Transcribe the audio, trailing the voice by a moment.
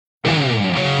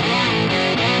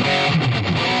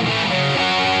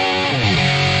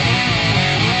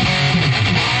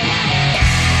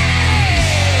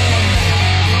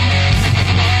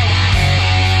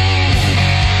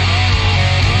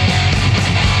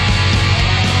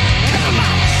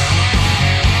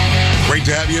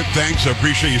you. Thanks. I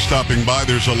appreciate you stopping by.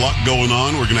 There's a lot going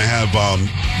on. We're going to have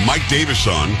Mike Davis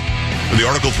on the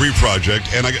Article 3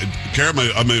 project. And Karen,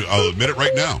 I'll admit it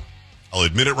right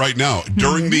now.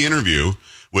 During the interview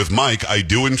with Mike, I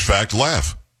do, in fact,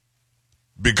 laugh.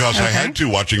 Because I had to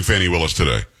watching Fani Willis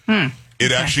today.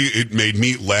 It made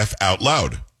me laugh out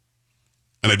loud.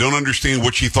 And I don't understand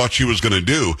what she thought she was going to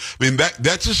do. I mean,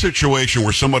 that's a situation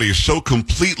where somebody is so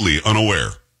completely unaware.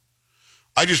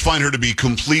 I just find her to be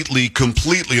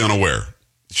completely unaware.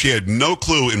 She had no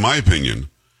clue, in my opinion,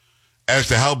 as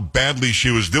to how badly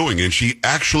she was doing. And she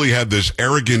actually had this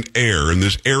arrogant air and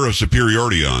this air of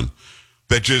superiority on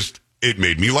that it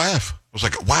made me laugh. I was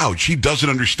like, wow, she doesn't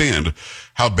understand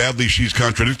how badly she's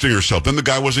contradicting herself. Then the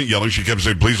guy wasn't yelling. She kept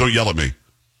saying, please don't yell at me.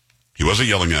 He wasn't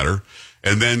yelling at her.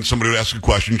 And then somebody would ask a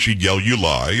question, she'd yell, you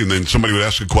lie. And then somebody would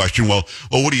ask a question, well,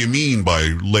 what do you mean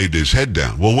by laid his head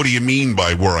down? Well, what do you mean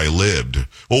by where I lived?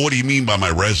 Well, what do you mean by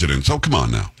my residence? Oh, come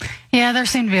on now. Yeah, there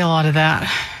seemed to be a lot of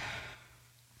that.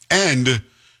 And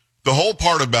the whole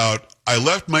part about, I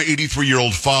left my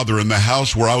 83-year-old father in the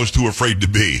house where I was too afraid to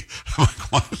be. I'm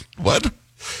like, what?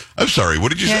 I'm sorry, what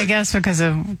did you say? I guess because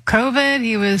of COVID.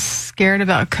 He was scared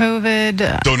about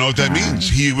COVID. Don't know what that means.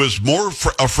 He was more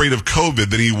afraid of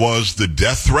COVID than he was the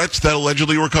death threats that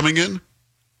allegedly were coming in?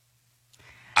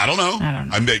 I don't know.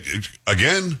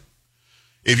 Again,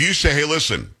 if you say, hey,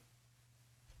 listen,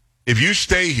 if you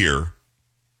stay here,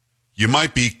 you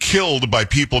might be killed by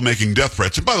people making death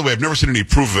threats. And by the way, I've never seen any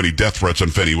proof of any death threats on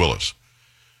Fani Willis.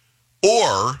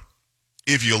 Or,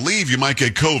 if you leave, you might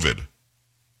get COVID.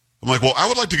 I'm like, well, I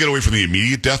would like to get away from the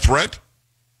immediate death threat.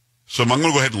 So I'm going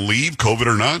to go ahead and leave, COVID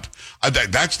or not.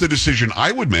 That's the decision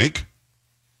I would make.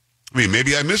 I mean,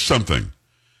 maybe I missed something. And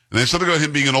then something about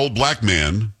him being an old black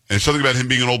man, and something about him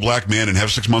being an old black man and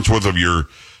have 6 months worth of your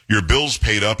bills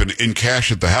paid up and in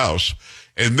cash at the house.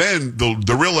 And then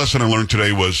the real lesson I learned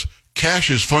today was cash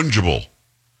is fungible.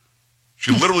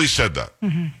 She literally said that.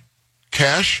 Mm-hmm.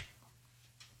 Cash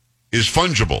is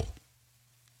fungible.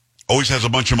 Always has a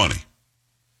bunch of money.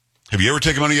 Have you ever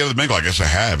taken money out of the bank? Well, I guess I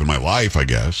have in my life, I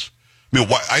guess. I mean,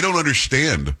 I don't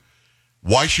understand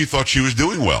why she thought she was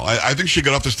doing well. I think she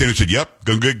got off the stand and said, yep,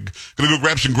 gonna go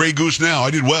grab some Grey Goose now.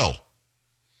 I did well.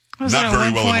 Not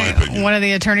very well, in my opinion. One of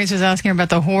the attorneys was asking about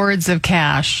the hoards of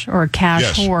cash or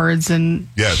cash hoards, and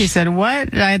she said,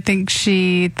 what? I think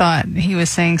she thought he was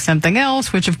saying something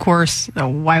else, which, of course,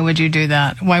 why would you do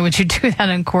that? Why would you do that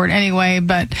in court anyway?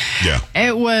 But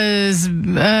it was,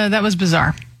 that was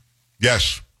bizarre.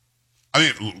 Yes.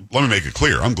 I mean, let me make it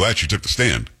clear. I'm glad she took the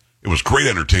stand. It was great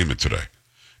entertainment today.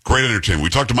 Great entertainment. We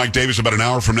talked to Mike Davis about an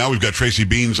hour from now. We've got Tracy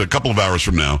Beans a couple of hours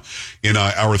from now in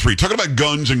hour 3. Talking about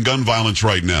guns and gun violence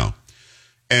right now.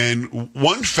 And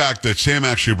one fact that Sam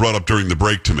actually brought up during the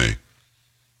break to me,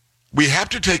 we have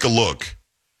to take a look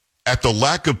at the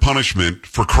lack of punishment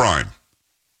for crime.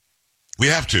 We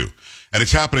have to. And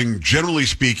it's happening, generally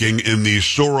speaking, in these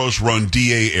Soros-run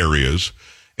DA areas,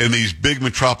 in these big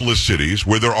metropolis cities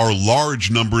where there are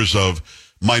large numbers of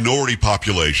minority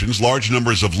populations, large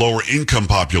numbers of lower income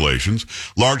populations,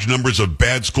 large numbers of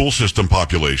bad school system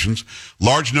populations,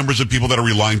 large numbers of people that are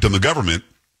reliant on the government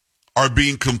are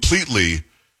being completely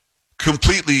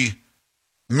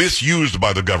misused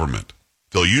by the government.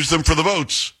 They'll use them for the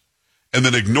votes and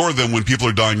then ignore them when people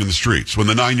are dying in the streets. When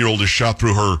the 9-year-old is shot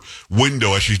through her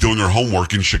window as she's doing her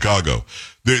homework in Chicago.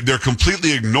 They're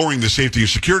completely ignoring the safety and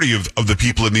security of the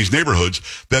people in these neighborhoods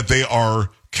that they are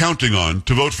counting on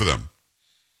to vote for them.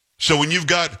 So when you've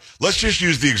got, let's just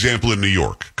use the example in New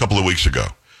York a couple of weeks ago.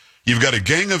 You've got a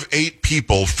gang of 8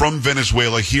 people from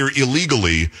Venezuela here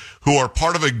illegally who are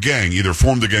part of a gang, either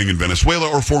formed a gang in Venezuela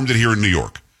or formed it here in New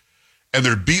York. And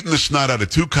they're beating the snot out of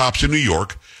 2 cops in New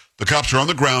York. The cops are on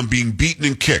the ground being beaten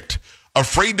and kicked,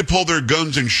 afraid to pull their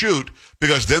guns and shoot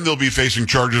because then they'll be facing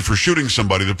charges for shooting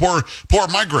somebody. The poor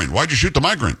migrant. Why'd you shoot the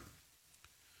migrant?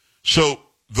 So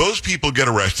those people get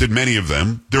arrested, many of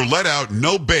them. They're let out,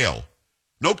 no bail,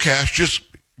 no cash, just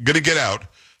going to get out,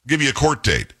 give you a court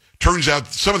date. Turns out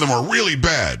some of them are really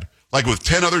bad, like with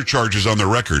 10 other charges on their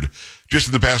record just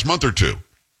in the past month or two.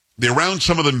 They round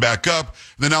some of them back up.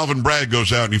 Then Alvin Bragg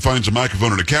goes out and he finds a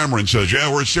microphone and a camera and says,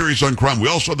 yeah, we're serious on crime. We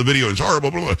all saw the video. It's horrible.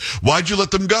 Blah, blah, blah. Why'd you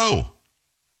let them go?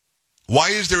 Why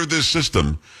is there this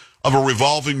system of a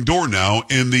revolving door now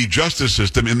in the justice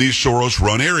system in these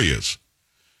Soros-run areas?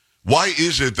 Why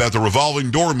is it that the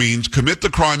revolving door means commit the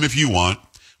crime if you want,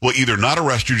 we'll either not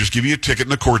arrest you, just give you a ticket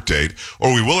and a court date,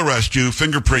 or we will arrest you,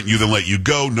 fingerprint you, then let you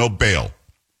go, no bail.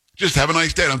 Just have a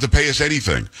nice day, don't have to pay us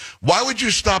anything. Why would you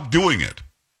stop doing it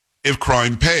if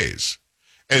crime pays?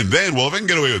 And then, well, if I can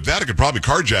get away with that, I could probably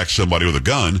carjack somebody with a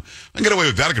gun. If I can get away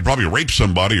with that, I could probably rape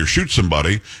somebody or shoot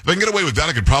somebody. If I can get away with that,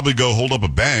 I could probably go hold up a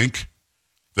bank.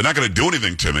 They're not going to do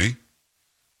anything to me.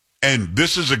 And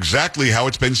this is exactly how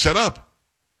it's been set up.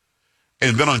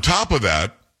 And then on top of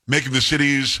that, making the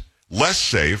cities less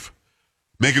safe,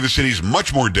 making the cities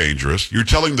much more dangerous. You're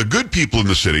telling the good people in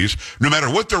the cities, no matter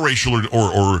what their racial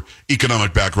or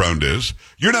economic background is,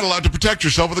 you're not allowed to protect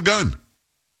yourself with a gun.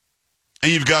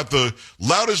 And you've got the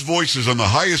loudest voices on the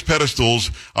highest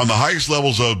pedestals, on the highest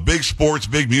levels of big sports,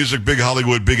 big music, big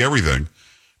Hollywood, big everything,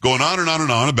 going on and on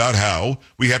and on about how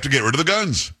we have to get rid of the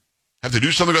guns, have to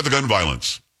do something about the gun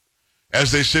violence,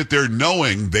 as they sit there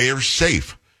knowing they are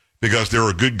safe because there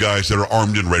are good guys that are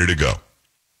armed and ready to go.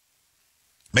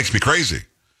 Makes me crazy.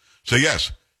 So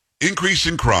yes, increase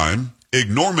in crime,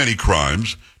 ignore many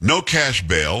crimes, no cash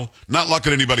bail, not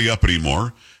locking anybody up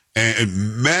anymore,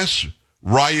 and mass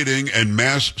rioting and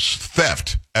mass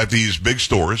theft at these big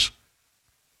stores.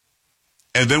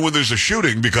 And then when there's a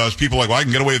shooting, because people are like, well, I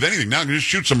can get away with anything. Now I can just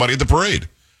shoot somebody at the parade.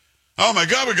 Oh my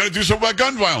God, we got to do something about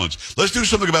gun violence. Let's do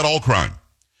something about all crime.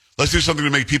 Let's do something to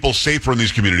make people safer in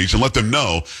these communities and let them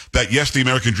know that, yes, the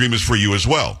American dream is for you as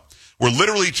well. We're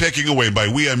literally taking away, and by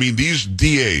we, I mean these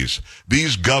DAs,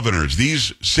 these governors,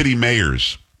 these city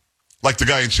mayors, like the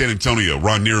guy in San Antonio,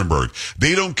 Ron Nirenberg.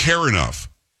 They don't care enough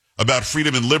about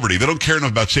freedom and liberty. They don't care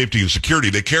enough about safety and security.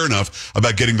 They care enough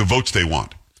about getting the votes they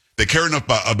want. They care enough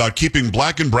about keeping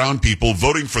black and brown people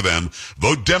voting for them.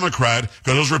 Vote Democrat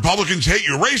because those Republicans hate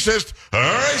you. Racist.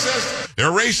 Racist.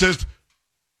 They're racist.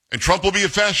 And Trump will be a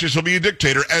fascist. He'll be a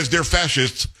dictator as they're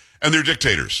fascists and they're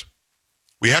dictators.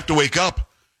 We have to wake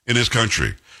up in this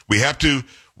country. We have to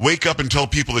wake up and tell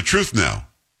people the truth now.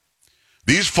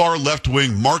 These far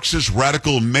left-wing Marxist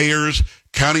radical mayors,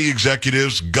 county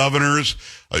executives, governors,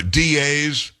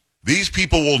 DAs, these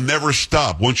people will never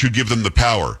stop once you give them the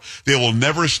power. They will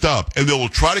never stop, and they will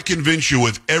try to convince you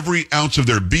with every ounce of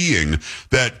their being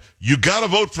that you got to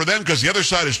vote for them because the other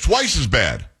side is twice as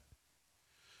bad.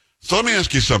 So let me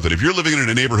ask you something. If you're living in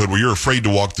a neighborhood where you're afraid to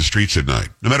walk the streets at night,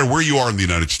 no matter where you are in the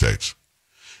United States,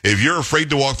 if you're afraid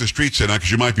to walk the streets at night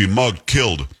because you might be mugged,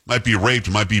 killed, might be raped,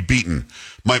 might be beaten,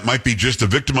 might be just a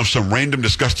victim of some random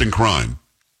disgusting crime,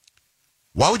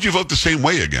 why would you vote the same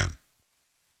way again?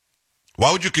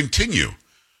 Why would you continue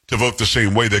to vote the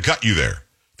same way that got you there,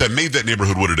 that made that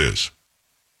neighborhood what it is?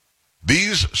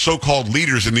 These so-called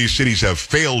leaders in these cities have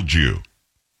failed you.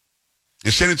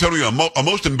 In San Antonio, I'm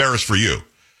most embarrassed for you.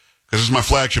 Because this is my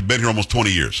flagship, been here almost 20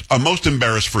 years. I'm most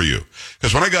embarrassed for you.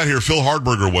 Because when I got here, Phil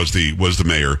Hardberger was the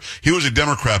mayor. He was a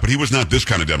Democrat, but he was not this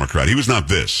kind of Democrat. He was not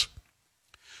this.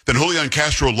 Then Julian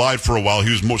Castro lied for a while. He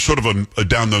was more sort of a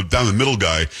down the middle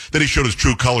guy. Then he showed his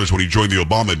true colors when he joined the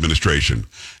Obama administration.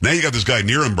 Now you got this guy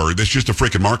Nirenberg that's just a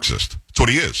freaking Marxist. That's what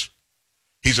he is.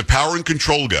 He's a power and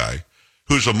control guy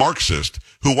who's a Marxist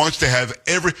who wants to have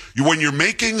when you're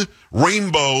making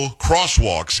rainbow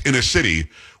crosswalks in a city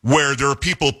where there are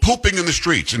people pooping in the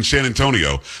streets in San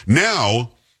Antonio, now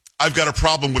I've got a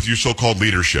problem with your so-called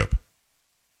leadership.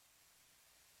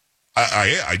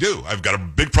 I do. I've got a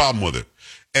big problem with it.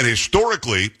 And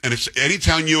historically, and it's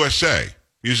Anytown, USA,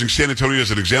 using San Antonio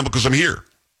as an example because I'm here.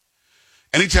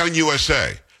 Anytown,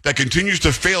 USA, that continues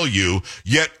to fail you,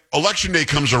 yet election day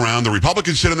comes around, the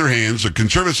Republicans sit on their hands, the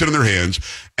conservatives sit on their hands,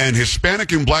 and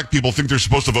Hispanic and black people think they're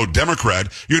supposed to vote Democrat.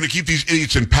 You're going to keep these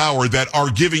idiots in power that are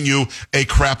giving you a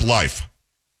crap life.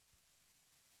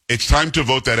 It's time to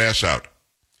vote that ass out.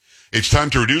 It's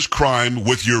time to reduce crime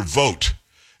with your vote.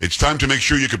 It's time to make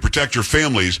sure you can protect your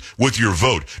families with your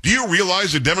vote. Do you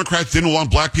realize that Democrats didn't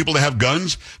want black people to have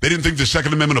guns? They didn't think the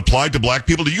Second Amendment applied to black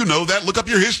people. Do you know that? Look up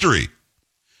your history.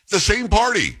 It's the same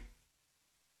party.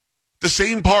 The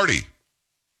same party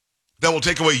that will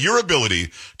take away your ability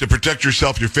to protect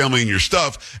yourself, your family, and your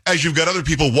stuff as you've got other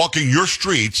people walking your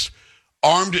streets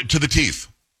armed to the teeth.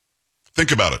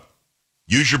 Think about it.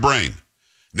 Use your brain.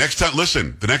 Next time,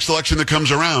 listen, the next election that comes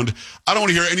around, I don't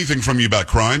want to hear anything from you about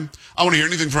crime. I want to hear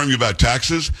anything from you about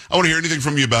taxes. I want to hear anything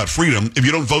from you about freedom if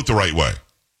you don't vote the right way.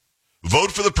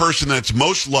 Vote for the person that's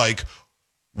most like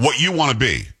what you want to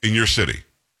be in your city.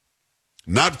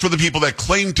 Not for the people that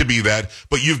claim to be that,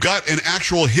 but you've got an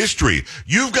actual history.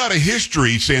 You've got a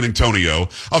history, San Antonio,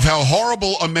 of how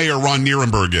horrible a mayor Ron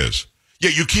Nirenberg is.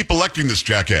 Yet you keep electing this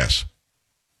jackass.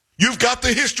 You've got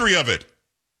the history of it.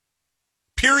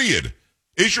 Period.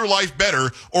 Is your life better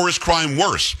or is crime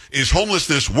worse? Is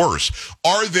homelessness worse?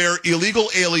 Are there illegal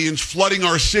aliens flooding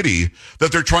our city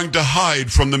that they're trying to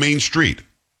hide from the main street?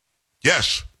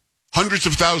 Yes. Hundreds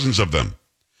of thousands of them.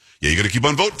 Yeah, you're going to keep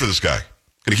on voting for this guy.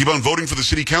 Going to keep on voting for the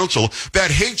city council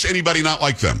that hates anybody not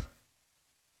like them.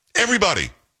 Everybody.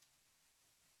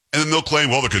 And then they'll claim,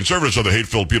 well, the conservatives are the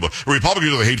hate-filled people. The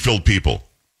Republicans are the hate-filled people.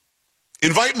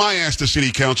 Invite my ass to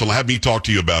city council and have me talk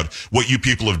to you about what you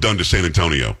people have done to San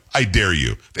Antonio. I dare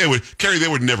you. Carrie, they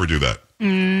would never do that.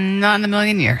 Not in a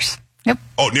million years. Yep.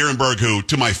 Oh, Nierenberg, who,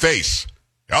 to my face,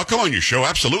 I'll come on your show,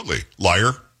 absolutely.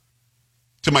 Liar.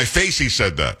 To my face, he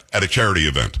said that at a charity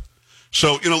event.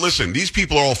 So, listen, these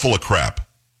people are all full of crap.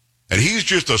 And he's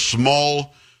just a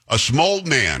small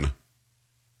man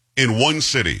in one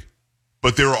city.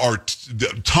 But there are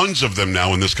tons of them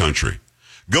now in this country.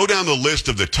 Go down the list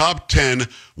of the top 10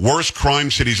 worst crime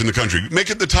cities in the country.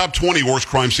 Make it the top 20 worst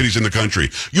crime cities in the country.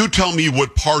 You tell me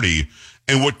what party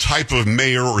and what type of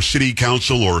mayor or city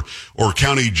council or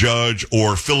county judge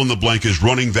or fill in the blank is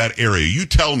running that area. You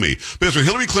tell me. Because when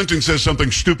Hillary Clinton says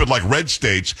something stupid like red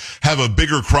states have a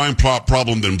bigger crime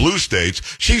problem than blue states,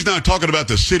 she's not talking about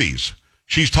the cities.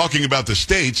 She's talking about the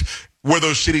states where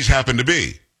those cities happen to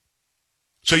be.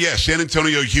 So yes, San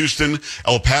Antonio, Houston,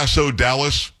 El Paso,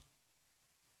 Dallas.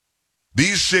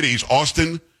 These cities,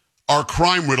 Austin, are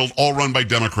crime-riddled, all run by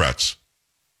Democrats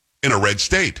in a red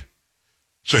state.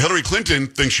 So Hillary Clinton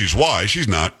thinks she's wise. She's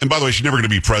not. And by the way, she's never going to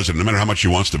be president, no matter how much she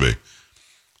wants to be.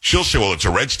 She'll say, well, it's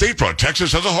a red state problem.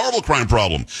 Texas has a horrible crime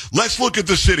problem. Let's look at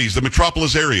the cities, the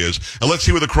metropolis areas, and let's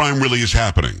see where the crime really is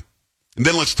happening. And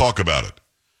then let's talk about it.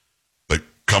 But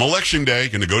come election day,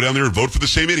 you're going to go down there and vote for the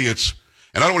same idiots.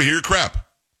 And I don't want to hear your crap.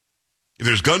 If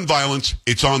there's gun violence,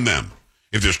 it's on them.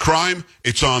 If there's crime,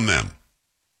 it's on them.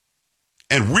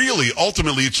 And really,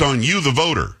 ultimately, it's on you, the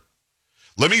voter.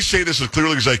 Let me say this as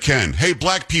clearly as I can. Hey,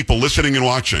 black people listening and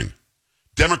watching,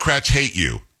 Democrats hate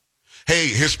you. Hey,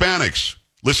 Hispanics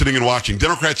listening and watching,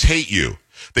 Democrats hate you.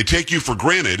 They take you for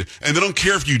granted, and they don't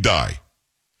care if you die.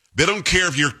 They don't care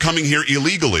if you're coming here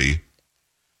illegally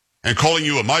and calling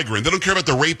you a migrant. They don't care about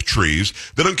the rape trees.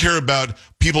 They don't care about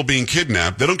people being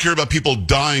kidnapped. They don't care about people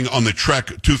dying on the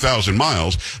trek 2,000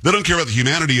 miles. They don't care about the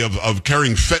humanity of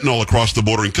carrying fentanyl across the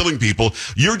border and killing people.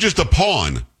 You're just a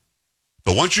pawn.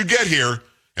 But once you get here,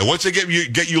 and once they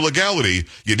get you legality,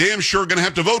 you're damn sure going to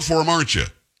have to vote for them, aren't you?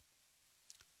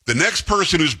 The next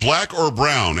person who's black or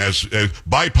brown, as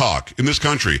BIPOC in this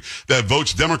country, that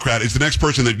votes Democrat is the next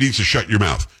person that needs to shut your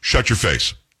mouth. Shut your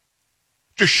face.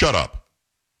 Just shut up.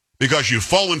 Because you've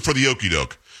fallen for the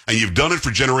okie-doke, and you've done it for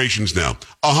generations now.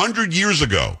 100 years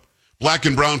ago, black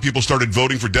and brown people started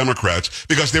voting for Democrats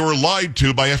because they were lied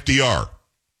to by FDR.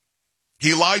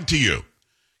 He lied to you.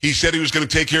 He said he was going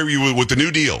to take care of you with the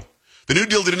New Deal. The New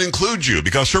Deal didn't include you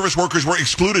because service workers were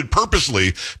excluded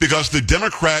purposely because the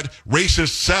Democrat racist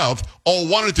South all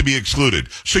wanted to be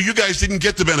excluded. So you guys didn't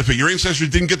get the benefit. Your ancestors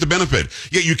didn't get the benefit.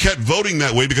 Yet you kept voting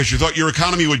that way because you thought your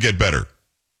economy would get better.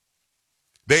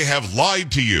 They have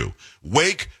lied to you.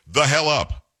 Wake the hell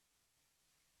up.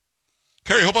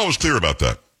 Carrie, I hope I was clear about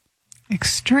that.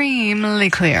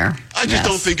 Extremely clear. I just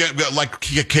don't think, like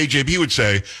KJB would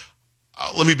say,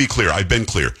 let me be clear. I've been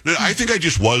clear. I think I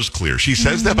just was clear. She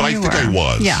says that, but I think I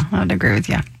was. Yeah, I'd agree with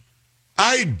you.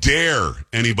 I dare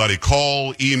anybody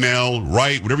call, email,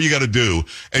 write, whatever you got to do,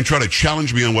 and try to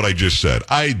challenge me on what I just said.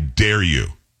 I dare you.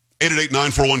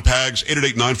 888-941-PAGS,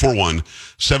 888-941-7247,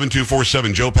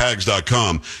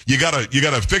 joepags.com. You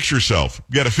gotta fix yourself.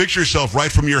 You gotta fix yourself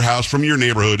right from your house, from your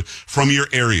neighborhood, from your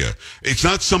area. It's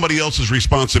not somebody else's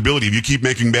responsibility if you keep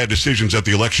making bad decisions at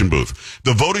the election booth.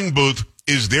 The voting booth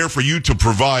is there for you to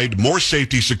provide more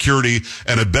safety, security,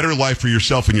 and a better life for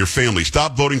yourself and your family.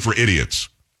 Stop voting for idiots.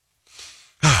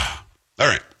 All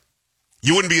right.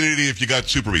 You wouldn't be an idiot if you got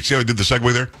SuperBeets. See how I did the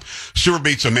segue there?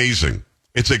 SuperBeets, amazing.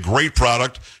 It's a great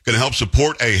product, going to help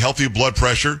support a healthy blood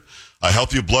pressure, a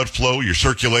healthy blood flow, your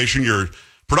circulation, your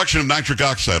production of nitric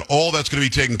oxide. All that's going to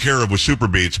be taken care of with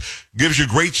SuperBeets. Gives you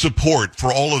great support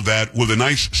for all of that with a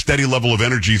nice steady level of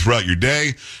energy throughout your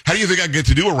day. How do you think I get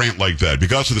to do a rant like that?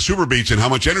 Because of the SuperBeets and how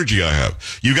much energy I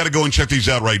have. You got to go and check these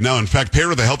out right now. In fact, pair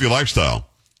with a healthy lifestyle.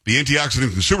 The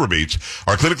antioxidants in SuperBeets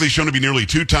are clinically shown to be nearly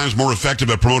 2 times more effective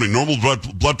at promoting normal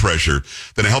blood pressure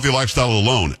than a healthy lifestyle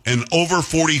alone. And over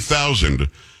 40,000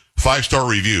 5-star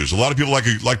reviews. A lot of people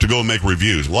like to go and make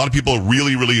reviews. A lot of people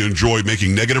really, really enjoy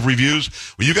making negative reviews.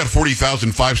 When you got 40,000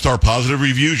 5-star positive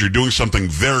reviews, you're doing something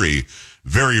very,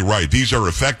 very right. These are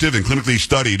effective and clinically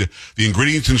studied. The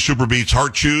ingredients in SuperBeets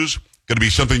Heart Chews going to be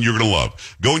something you're going to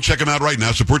love. Go and check them out right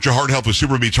now. Support your heart health with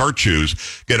SuperBeets Heart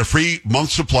Chews. Get a free month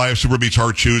supply of SuperBeets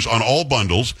Heart Chews on all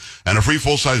bundles and a free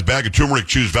full-size bag of turmeric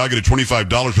chews valued at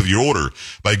 $25 with your order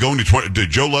by going to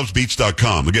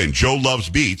joelovesbeats.com. Again,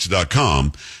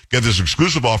 joelovesbeats.com. Get this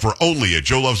exclusive offer only at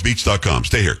joelovesbeats.com.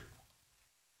 Stay here.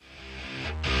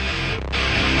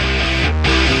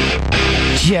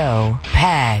 Joe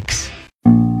Pags.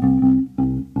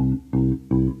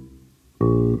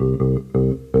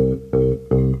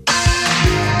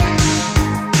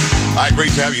 Hi,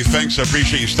 great to have you. Thanks. I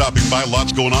appreciate you stopping by.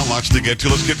 Lots going on, lots to get to.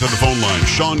 Let's get to the phone line.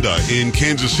 Shonda in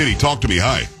Kansas City. Talk to me.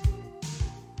 Hi.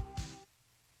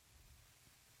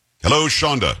 Hello,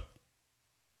 Shonda.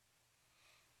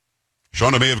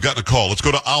 Shonda may have gotten a call. Let's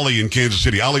go to Ali in Kansas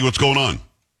City. Ali, what's going on?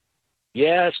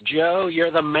 Yes, Joe,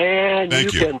 you're the man.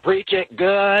 Thank you. Can preach it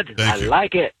good. I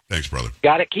like it. Thanks, brother.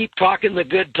 Got to keep talking the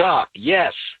good talk.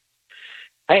 Yes.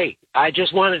 Hey, I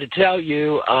just wanted to tell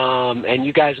you, and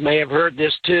you guys may have heard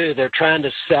this too, they're trying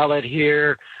to sell it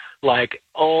here like,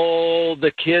 oh,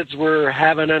 the kids were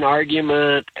having an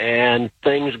argument and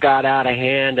things got out of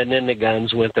hand and then the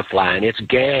guns went to flying. It's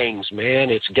gangs, man.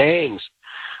 It's gangs.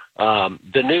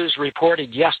 The news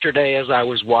reported yesterday as I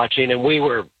was watching, and we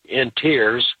were in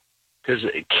tears because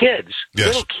kids,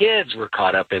 little kids were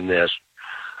caught up in this.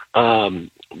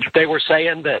 They were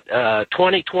saying that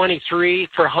 2023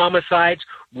 for homicides,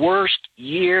 worst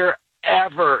year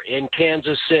ever in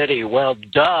Kansas City. Well,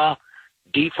 duh,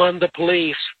 defund the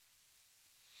police.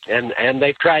 And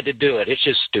they've tried to do it. It's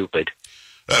just stupid.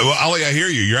 Well, Ali, I hear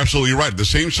you. You're absolutely right. The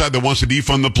same side that wants to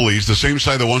defund the police, the same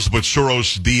side that wants to put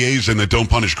Soros DAs in that don't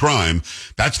punish crime,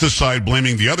 that's the side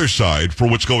blaming the other side for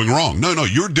what's going wrong. No,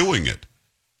 you're doing it.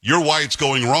 You're why it's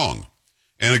going wrong.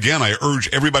 And again, I urge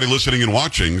everybody listening and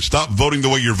watching, stop voting the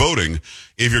way you're voting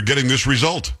if you're getting this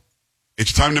result.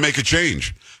 It's time to make a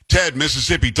change. Ted,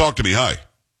 Mississippi, talk to me. Hi.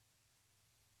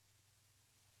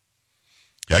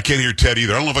 Yeah, I can't hear Ted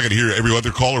either. I don't know if I can hear every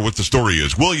other caller what the story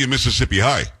is. William, Mississippi,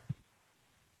 hi.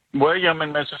 William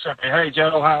in Mississippi. Hey,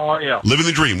 Joe, how are you? Living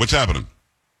the dream. What's happening?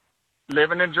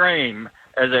 Living the dream.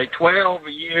 As a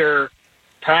 12-year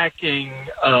packing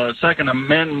Second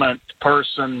Amendment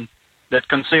person that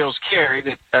conceals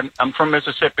carry, I'm from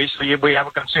Mississippi, so we have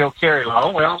a concealed carry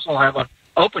law. We also have an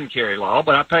open carry law,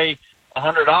 but I pay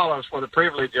 $100 for the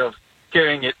privilege of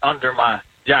carrying it under my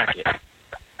jacket.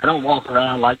 I don't walk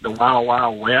around like the Wild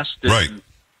Wild West. Right.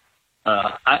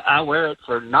 I wear it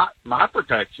for not my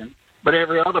protection, but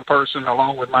every other person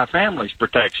along with my family's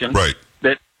protection. Right.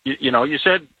 That, you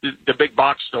said the big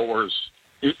box stores,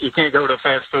 you can't go to a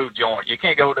fast food joint. You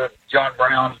can't go to John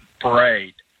Brown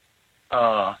Parade.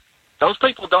 Those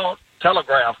people don't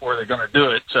telegraph where they're going to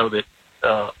do it so that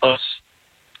us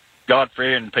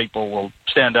God-fearing people will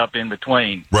stand up in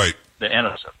between the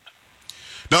innocent.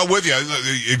 No, with you.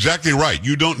 Exactly right.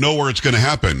 You don't know where it's going to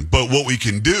happen. But what we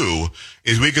can do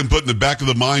is we can put in the back of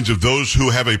the minds of those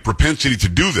who have a propensity to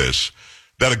do this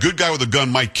that a good guy with a gun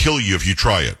might kill you if you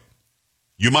try it.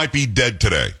 You might be dead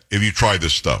today if you try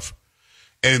this stuff.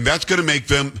 And that's going to make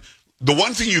them... The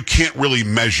one thing you can't really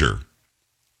measure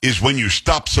is when you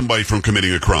stop somebody from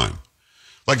committing a crime.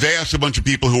 Like they asked a bunch of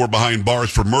people who were behind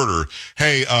bars for murder,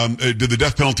 hey, did the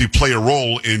death penalty play a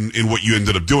role in what you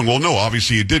ended up doing? Well, no,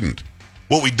 obviously it didn't.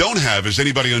 What we don't have is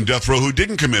anybody on death row who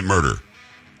didn't commit murder,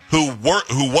 who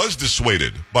was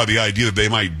dissuaded by the idea that they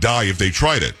might die if they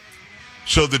tried it.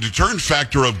 So the deterrent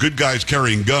factor of good guys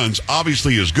carrying guns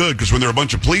obviously is good because when there are a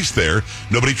bunch of police there,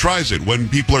 nobody tries it. When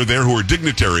people are there who are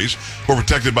dignitaries, who are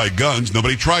protected by guns,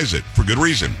 nobody tries it for good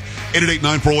reason.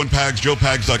 888-941-PAGS,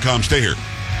 JoePags.com. Stay here.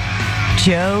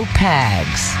 Joe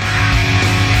Pags.